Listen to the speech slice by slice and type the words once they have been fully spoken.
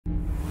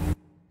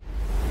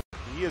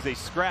He is a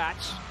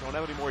scratch. Don't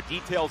have any more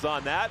details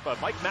on that,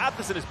 but Mike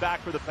Matheson is back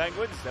for the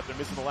Penguins after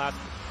missing the last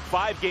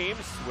 5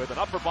 games with an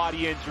upper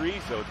body injury.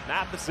 So it's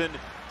Matheson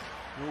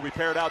who will be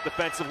paired out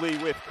defensively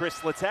with Chris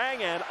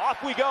Letang, and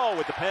off we go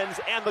with the Pens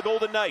and the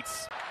Golden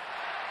Knights.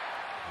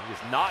 He is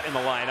not in the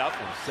lineup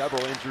with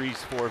several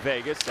injuries for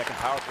Vegas. Second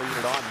power play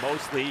unit on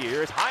mostly.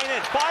 Here's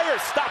Heinen,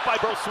 fires, stopped by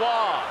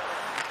Brossoit.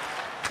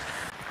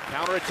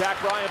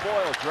 Counter-attack, Bryan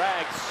Boyle,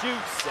 drags,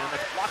 shoots, and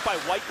that's blocked by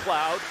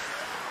Whitecloud.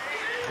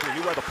 He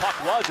knew where the puck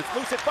was. It's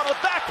loose in front of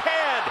the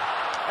backhand.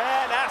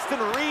 And Aston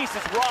Reese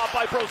is robbed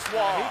by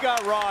Brossoit. He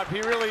got robbed.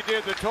 He really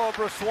did. The toe of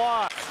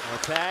Brossoit.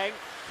 Letang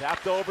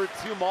tapped over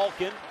to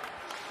Malkin.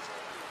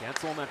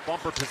 Gensel in that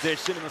bumper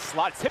position in the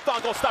slot. Tipped on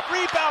goal, stop,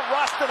 rebound,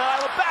 Rustin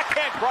Island,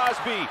 backhand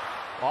Crosby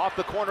off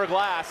the corner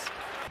glass.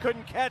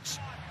 Couldn't catch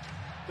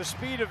the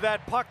speed of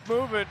that puck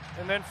movement,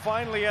 and then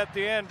finally at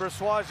the end,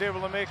 Brossoit is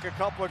able to make a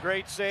couple of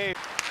great saves.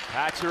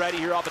 Pacioretty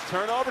here off a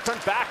turnover,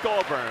 turns back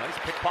over. Nice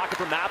pickpocket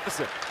from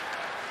Matheson.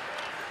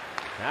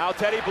 Now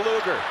Teddy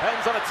Bluger,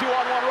 Pens on a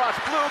 2-on-1 rush.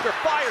 Bluger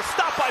fires,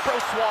 stopped by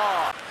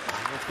Brossoit.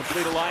 Let's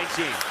complete a line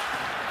change.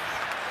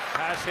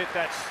 Pass hit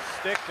that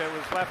stick that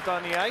was left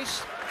on the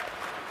ice.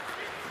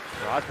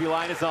 Crosby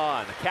line is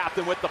on. The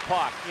captain with the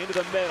puck into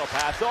the middle.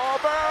 Pass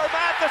over.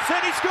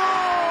 Matheson, he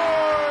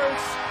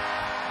scores!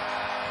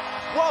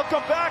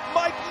 Welcome back,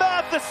 Mike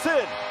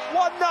Matheson.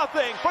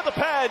 1-0 for the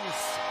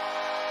Pens.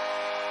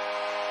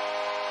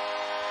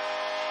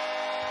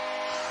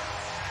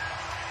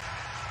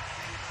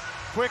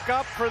 Quick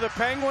up for the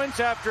Penguins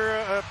after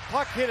a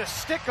puck hit a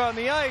stick on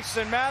the ice,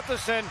 and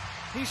Matheson,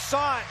 he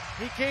saw it.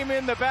 He came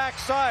in the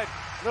backside.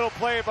 Little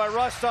play by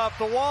Rust off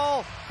the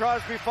wall.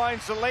 Crosby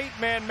finds the late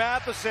man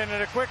Matheson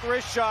and a quick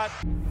wrist shot.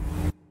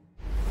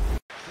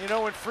 You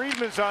know, when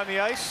Friedman's on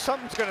the ice,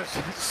 something's gonna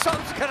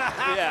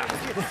happen.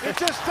 Yeah. It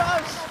just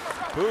does.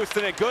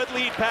 Boosting a good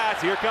lead pass.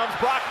 Here comes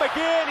Brock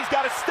McGinn. He's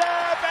got a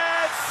step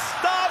and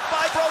stopped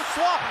by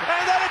Brossoit,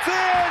 and then it's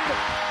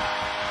in.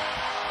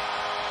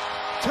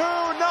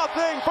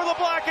 2-0 for the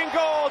black and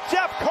gold.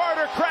 Jeff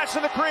Carter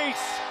crashing the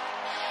crease.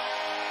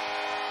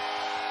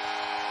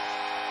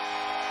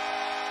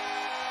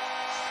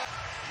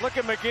 Look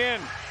at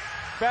McGinn.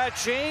 Bad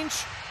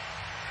change.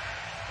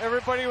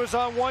 Everybody was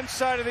on one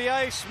side of the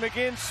ice.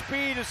 McGinn's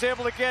speed is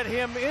able to get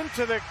him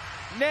into the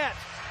net.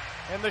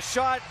 And the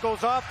shot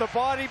goes off the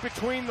body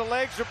between the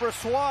legs of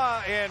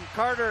Brossoit, and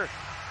Carter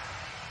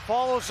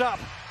follows up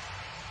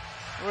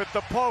with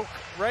the poke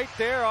right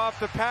there off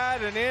the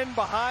pad and in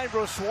behind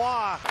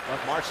Brossoit.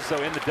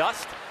 Marchessault in the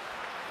dust.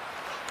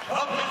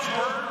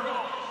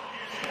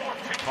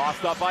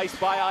 Tossed up ice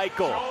by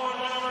Eichel.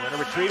 And a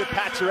retrieve of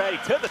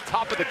Pacioretty to the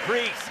top of the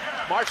crease.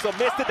 Marshall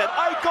missed it, then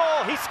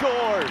Eichel, he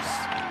scores.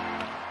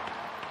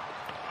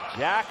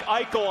 Jack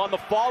Eichel on the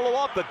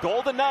follow-up. The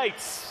Golden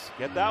Knights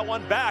get that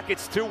one back.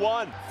 It's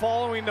 2-1.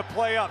 Following the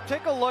play up,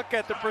 take a look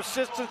at the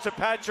persistence of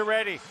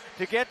Pacioretty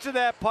to get to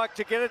that puck,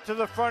 to get it to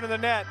the front of the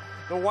net.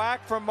 The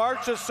whack from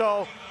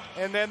Marchessault,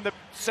 and then the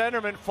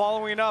centerman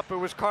following up. It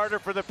was Carter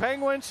for the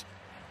Penguins.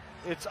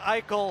 It's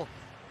Eichel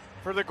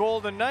for the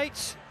Golden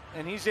Knights.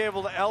 And he's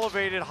able to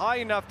elevate it high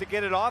enough to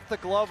get it off the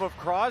glove of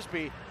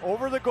Crosby,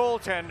 over the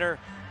goaltender,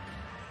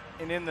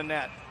 and in the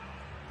net.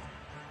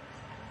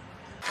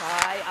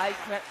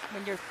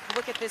 When you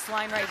look at this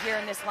line right here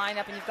in this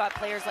lineup, and you've got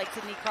players like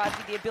Sidney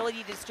Crosby, the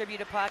ability to distribute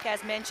a puck,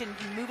 as mentioned,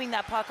 moving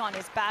that puck on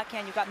his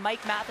backhand. You've got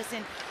Mike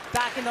Matheson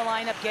back in the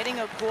lineup, getting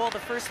a goal, the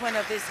first one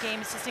of this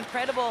game. It's just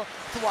incredible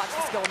to watch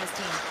the skill in this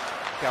team.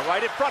 Got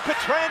right in front,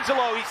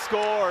 Pietrangelo, he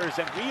scores,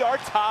 and we are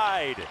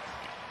tied.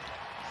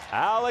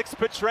 Alex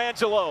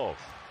Pietrangelo,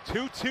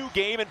 2-2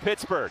 game in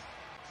Pittsburgh.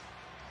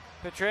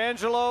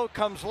 Pietrangelo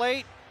comes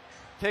late,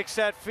 takes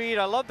that feed.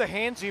 I love the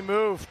handsy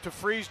move to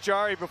freeze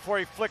Jarry before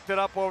he flicked it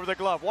up over the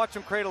glove. Watch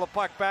him cradle the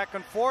puck back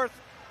and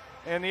forth,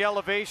 and the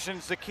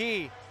elevation's the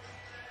key.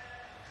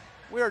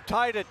 We are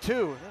tied at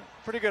 2.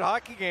 Pretty good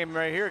hockey game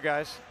right here,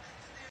 guys.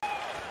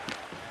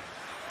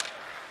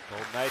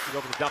 Golden Knights go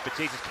over the dump. It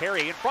chases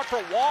Carey in front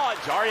for Waugh.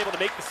 Jarry able to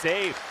make the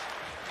save.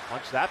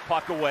 Punch that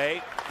puck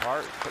away.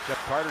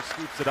 Jeff Carter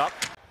scoops it up.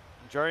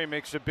 Jarry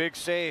makes a big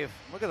save.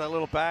 Look at that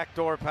little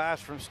backdoor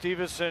pass from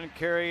Stevenson.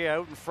 Carey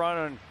out in front.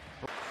 And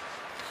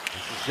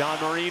this is John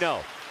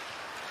Marino.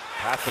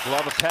 Past the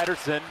glove of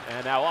Pettersson,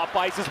 and now up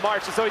ice is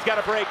Marchessault, so he's got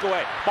a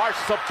breakaway.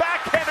 Marchessault,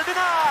 backhander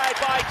denied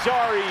by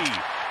Jarry.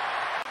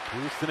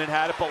 Houston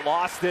had it but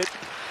lost it.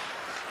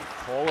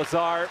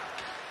 Polazar.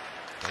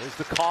 There's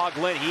the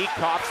Coughlin, he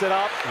coughs it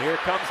up. Here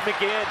comes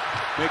McGinn.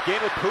 McGinn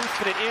with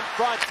Puustinen in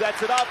front,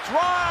 sets it up.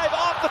 Drive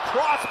off the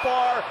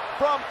crossbar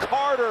from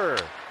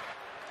Carter.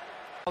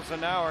 Miles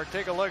an hour.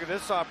 Take a look at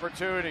this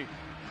opportunity.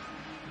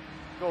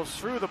 Goes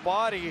through the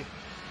body.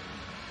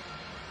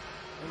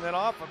 And then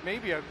off,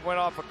 maybe it went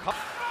off a cup.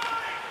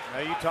 Now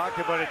you talked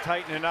about it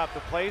tightening up. The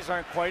plays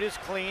aren't quite as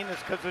clean.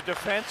 It's because the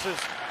defense is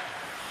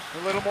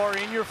a little more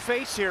in your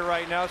face here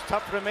right now. It's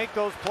tougher to make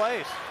those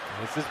plays.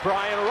 This is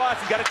Bryan Russ.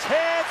 He's got a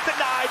chance,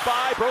 denied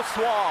by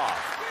Brossoit.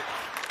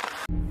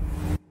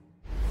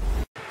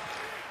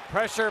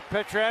 Pressure,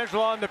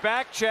 Pietrangelo on the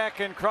back check,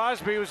 and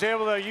Crosby was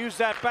able to use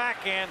that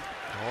backhand.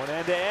 Going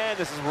end to end.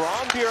 This is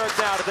Romberg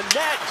now to the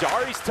net.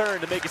 Jari's turn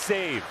to make a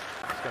save.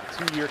 He's got a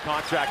 2-year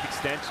contract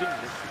extension.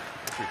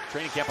 This is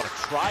training camp on a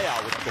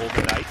tryout with the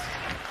Golden Knights.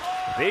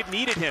 They've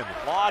needed him.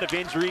 A lot of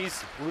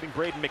injuries, including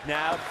Braden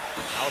McNabb.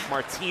 Alex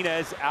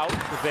Martinez out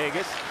for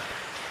Vegas.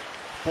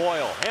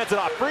 Boyle hands it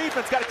off.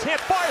 Friedman's got a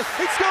chance. Fires.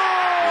 He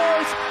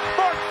scores!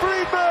 Mark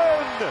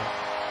Friedman!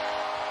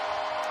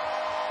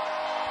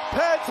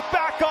 Peds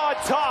back on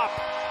top.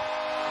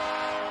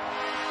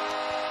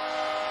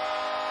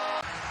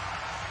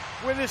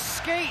 With his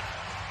skate,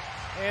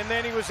 and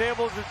then he was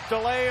able to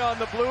delay on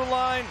the blue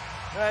line.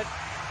 That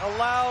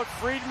allowed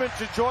Friedman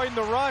to join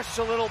the rush.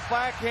 A little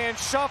backhand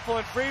shuffle,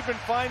 and Friedman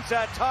finds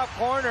that top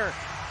corner,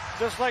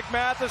 just like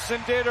Matheson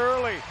did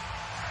early.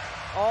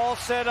 All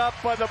set up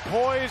by the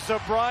poise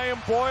of Brian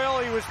Boyle.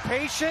 He was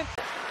patient.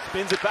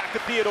 Spins it back to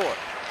Theodore.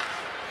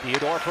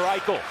 Theodore for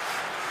Eichel.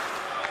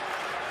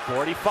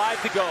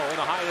 45 to go in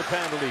the high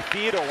penalty.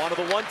 Theodore, one of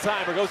the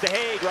one-timer, goes to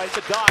Haig, right at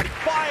the dot. He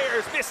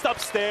fires, missed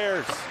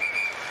upstairs.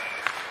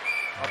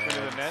 Up into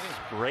the netting.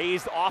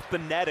 Raised off the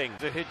netting.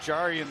 To hit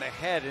Jari in the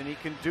head, and he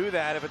can do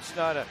that if it's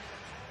not a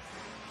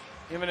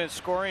imminent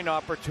scoring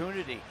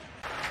opportunity.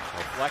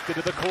 Reflected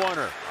to the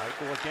corner.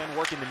 Eichel again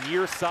working the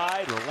near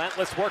side.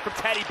 Relentless work from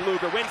Teddy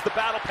Bluger. Wins the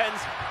battle. Pens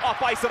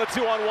off ice on a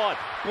 2-on-1.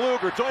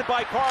 Bluger joined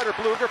by Carter.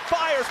 Bluger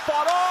fires,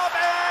 fought off,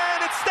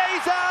 and it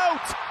stays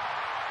out!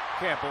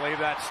 Can't believe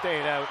that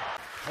stayed out.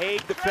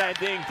 Haig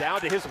defending,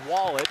 down to his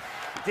wallet.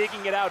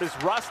 Digging it out is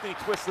Rust, and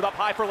he twists it up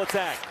high for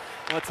Letang.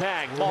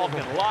 Letang,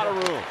 Malkin, a lot of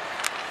room.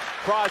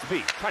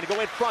 Crosby trying to go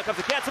in front, comes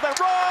again, so then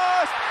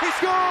Rust! He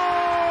scores!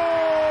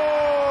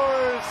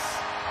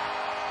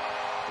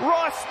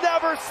 Rust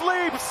never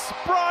sleeps!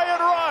 Bryan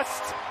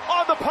Rust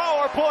on the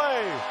power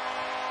play!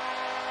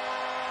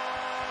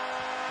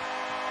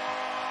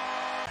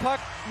 Puck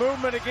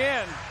movement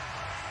again.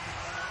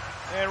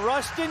 And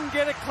Rust didn't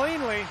get it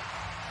cleanly.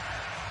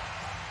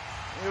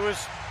 It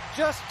was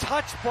just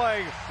touched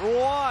by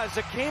Roy as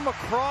it came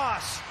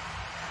across.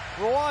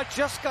 Roy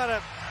just got a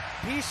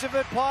piece of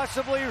it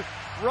possibly.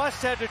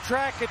 Rust had to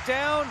track it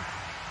down.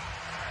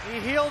 He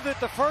healed it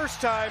the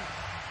first time.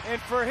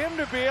 And for him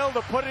to be able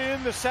to put it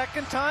in the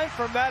second time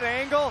from that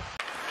angle.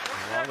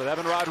 Along with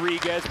Evan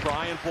Rodriguez,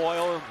 Brian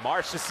Boyle,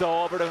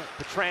 Marchessault over to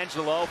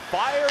Pietrangelo.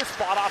 Fires,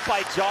 fought off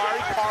by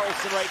Jari.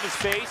 Carlson right in his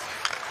face.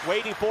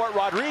 Waiting for it,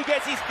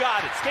 Rodriguez, he's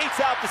got it. Skates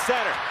out the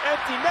center.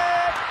 Empty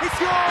net, he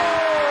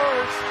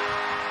scores!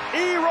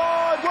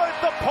 Erod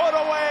with the put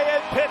away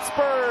in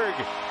Pittsburgh.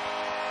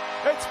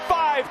 It's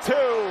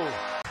 5-2.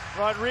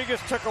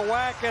 Rodriguez took a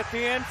whack at the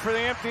end for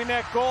the empty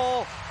net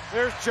goal.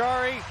 There's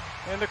Jari,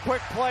 and the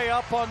quick play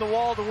up on the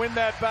wall to win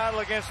that battle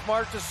against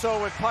Marchessault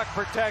with puck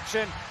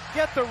protection.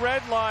 Get the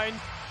red line.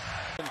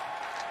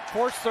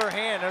 Force their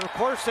hand, and of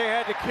course they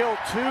had to kill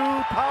 2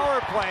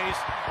 power plays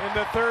in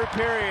the third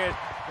period,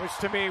 which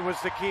to me was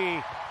the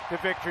key to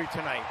victory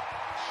tonight.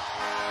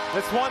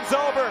 This one's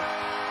over.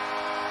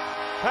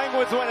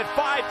 Penguins win at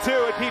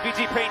 5-2 at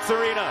PPG Paints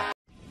Arena.